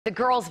The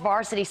girls'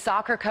 varsity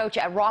soccer coach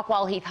at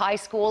Rockwall-Heath High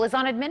School is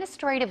on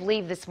administrative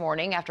leave this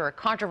morning after a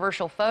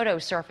controversial photo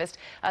surfaced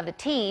of the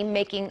team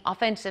making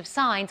offensive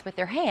signs with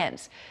their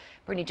hands.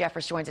 Brittany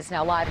Jeffers joins us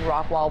now live in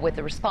Rockwall with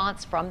the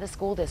response from the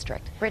school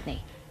district.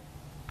 Brittany.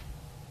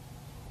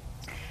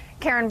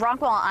 Karen,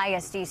 Rockwall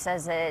ISD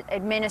says that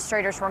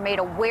administrators were made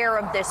aware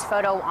of this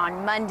photo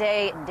on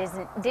Monday and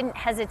didn't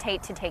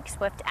hesitate to take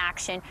swift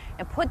action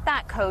and put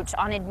that coach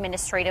on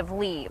administrative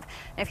leave.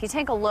 And if you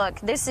take a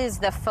look, this is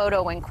the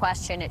photo in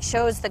question. It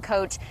shows the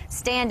coach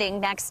standing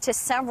next to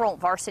several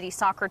varsity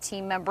soccer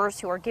team members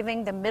who are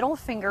giving the middle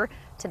finger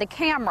to the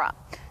camera.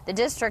 The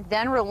district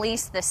then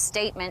released this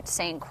statement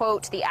saying,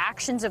 quote, "The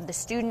actions of the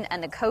student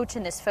and the coach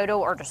in this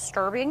photo are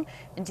disturbing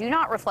and do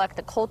not reflect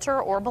the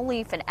culture or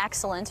belief in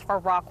excellence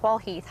for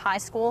Rockwall-Heath High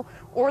School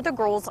or the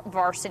girls'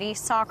 varsity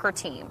soccer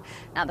team."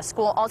 Now, the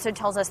school also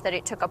tells us that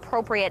it took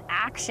appropriate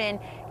action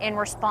in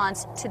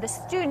response to the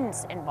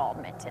students'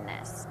 involvement in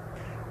this.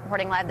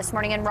 Reporting live this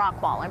morning in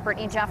Rockwall, I'm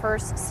Brittany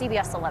Jeffers,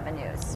 CBS 11 News.